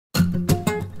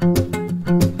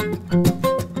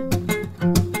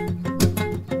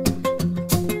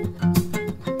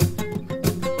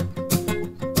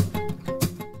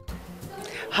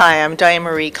Hi, I'm Diane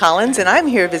Marie Collins, and I'm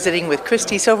here visiting with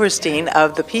Christy Silverstein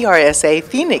of the PRSA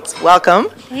Phoenix. Welcome.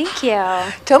 Thank you.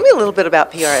 Tell me a little bit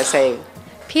about PRSA.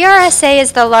 PRSA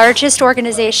is the largest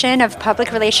organization of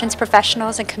public relations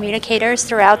professionals and communicators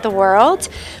throughout the world.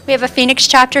 We have a Phoenix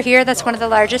chapter here that's one of the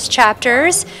largest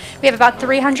chapters. We have about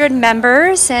 300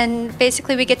 members, and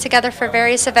basically we get together for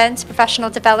various events, professional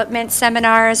development,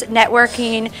 seminars,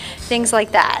 networking, things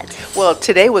like that. Well,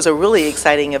 today was a really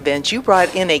exciting event. You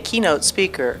brought in a keynote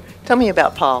speaker. Tell me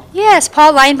about Paul. Yes,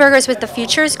 Paul Leinberger is with the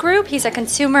Futures Group. He's a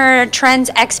consumer trends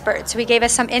expert. So he gave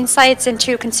us some insights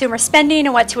into consumer spending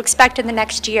and what to expect in the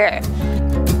next year.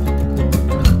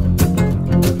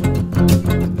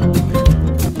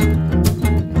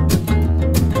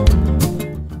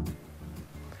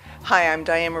 Hi, I'm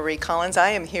Diane Marie Collins.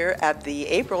 I am here at the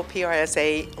April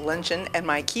PRSA luncheon, and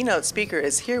my keynote speaker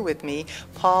is here with me,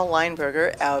 Paul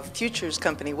Leinberger of Futures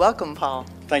Company. Welcome, Paul.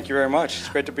 Thank you very much. It's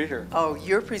great to be here. Oh,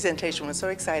 your presentation was so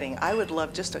exciting. I would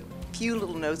love just a few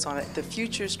little notes on it. The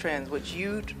futures trends, which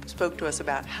you spoke to us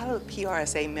about. How do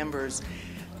PRSA members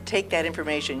take that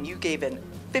information? You gave a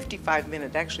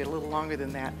 55-minute, actually a little longer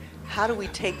than that. How do we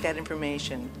take that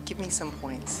information? Give me some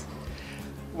points.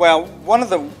 Well, one of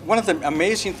the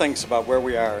amazing things about where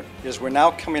we are is we're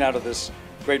now coming out of this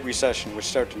great recession, which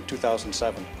started in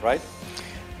 2007, right?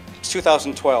 It's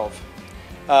 2012.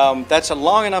 That's a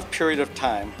long enough period of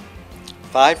time,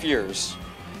 5 years,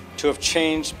 to have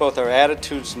changed both our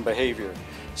attitudes and behavior.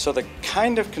 So the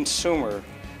kind of consumer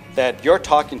that you're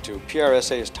talking to,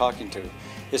 PRSA is talking to,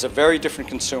 is a very different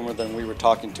consumer than we were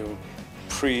talking to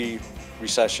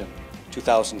pre-recession,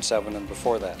 2007 and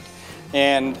before that.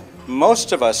 And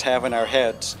most of us have in our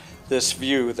heads this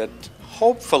view that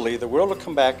hopefully the world will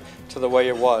come back to the way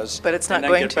it was, but it's not and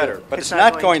then going get to. better. But it's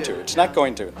not going to. It's not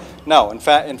going to. No, in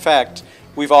fact,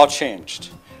 we've all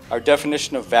changed. Our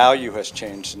definition of value has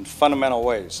changed in fundamental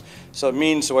ways. So it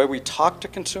means the way we talk to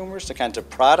consumers, the kinds of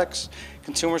products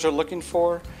consumers are looking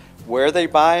for, where they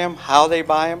buy them, how they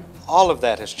buy them, all of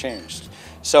that has changed.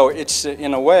 So it's,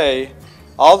 in a way,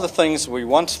 all the things we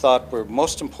once thought were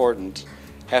most important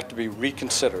have to be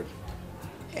reconsidered.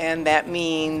 And that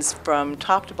means from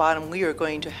top to bottom, we are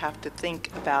going to have to think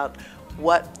about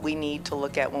what we need to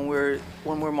look at when we're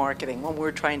marketing, when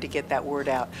we're trying to get that word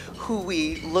out, who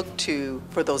we look to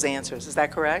for those answers. Is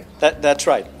that correct? That's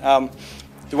right.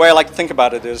 The way I like to think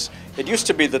about it is, it used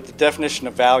to be that the definition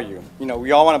of value, you know,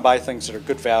 we all want to buy things that are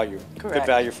good value, Correct. Good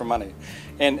value for money.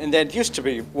 And that used to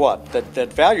be what?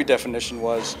 That value definition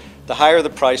was the higher the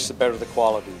price, the better the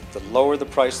quality. The lower the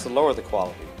price, the lower the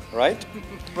quality, right?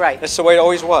 Right. That's the way it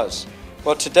always was.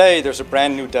 Well, today there's a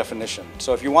brand new definition.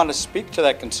 So if you want to speak to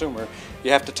that consumer,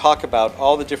 you have to talk about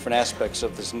all the different aspects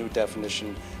of this new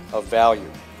definition of value.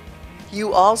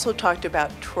 You also talked about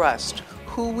trust,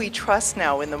 who we trust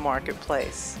now in the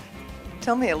marketplace.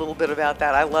 Tell me a little bit about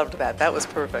that. I loved that. That was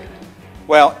perfect.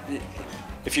 Well,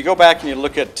 if you go back and you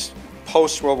look at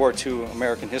post-World War II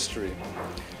American history,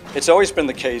 it's always been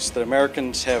the case that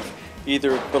Americans have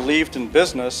either believed in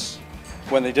business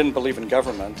when they didn't believe in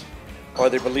government, or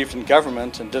they believed in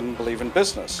government and didn't believe in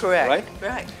business. Correct. Right?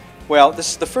 Right. Well, this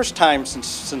is the first time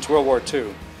since World War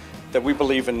II that we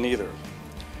believe in neither.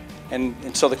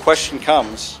 And so the question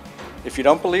comes, if you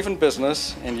don't believe in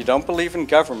business and you don't believe in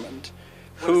government,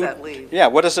 What does that leave? Yeah,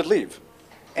 what does it leave?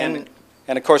 And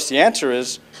of course the answer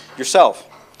is yourself.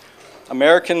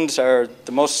 Americans are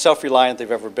the most self-reliant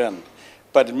they've ever been.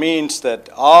 But it means that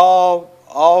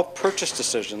all purchase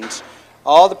decisions,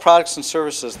 all the products and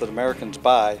services that Americans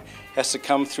buy has to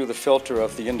come through the filter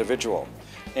of the individual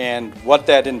and what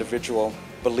that individual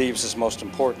believes is most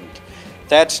important.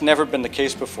 That's never been the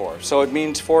case before. So it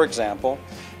means, for example,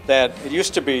 that it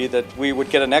used to be that we would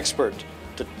get an expert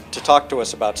to talk to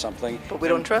us about something. But we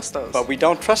don't trust those. But we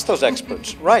don't trust those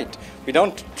experts, right. We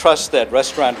don't trust that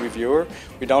restaurant reviewer.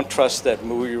 We don't trust that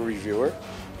movie reviewer.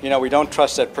 You know, we don't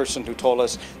trust that person who told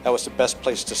us that was the best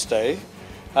place to stay.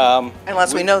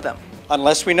 Unless we know them.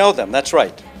 Unless we know them, that's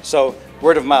right. So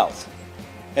word of mouth.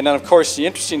 And then of course the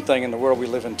interesting thing in the world we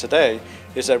live in today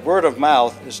is that word of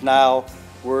mouth is now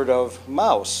word of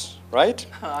mouse, right?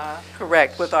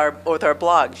 Correct, with our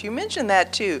blogs. You mentioned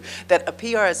that too, that a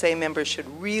PRSA member should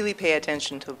really pay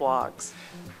attention to blogs.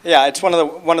 Yeah, it's one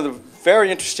of the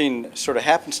very interesting sort of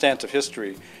happenstance of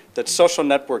history that social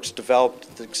networks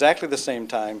developed at exactly the same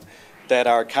time that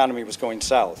our economy was going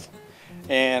south.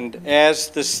 And as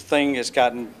this thing has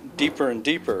gotten deeper and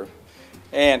deeper,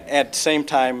 and at the same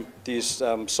time these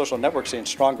social networks getting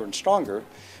stronger and stronger,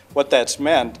 what that's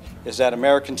meant is that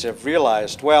Americans have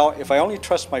realized, well, if I only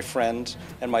trust my friends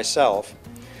and myself,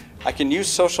 I can use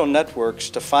social networks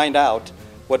to find out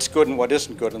what's good and what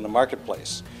isn't good in the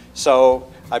marketplace.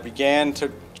 So I began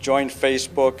to join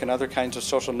Facebook and other kinds of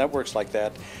social networks like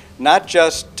that, not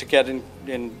just to get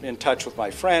in touch with my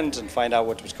friends and find out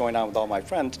what was going on with all my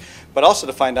friends, but also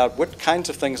to find out what kinds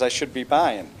of things I should be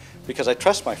buying, because I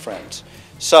trust my friends.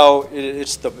 So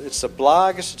it's the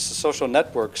blogs, it's the social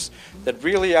networks that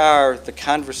really are the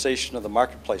conversation of the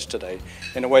marketplace today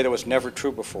in a way that was never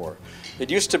true before. It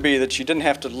used to be that you didn't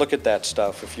have to look at that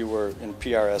stuff if you were in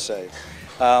PRSA.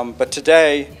 But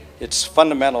today, it's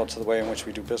fundamental to the way in which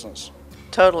we do business.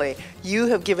 Totally. You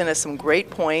have given us some great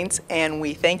points, and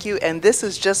we thank you. And this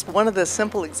is just one of the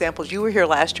simple examples. You were here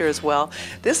last year as well.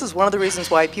 This is one of the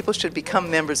reasons why people should become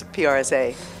members of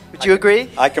PRSA. Would you agree?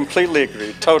 I completely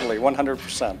agree. Totally,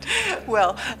 100%.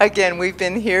 Well, again, we've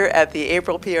been here at the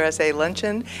April PRSA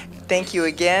Luncheon. Thank you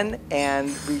again,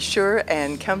 and be sure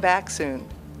and come back soon.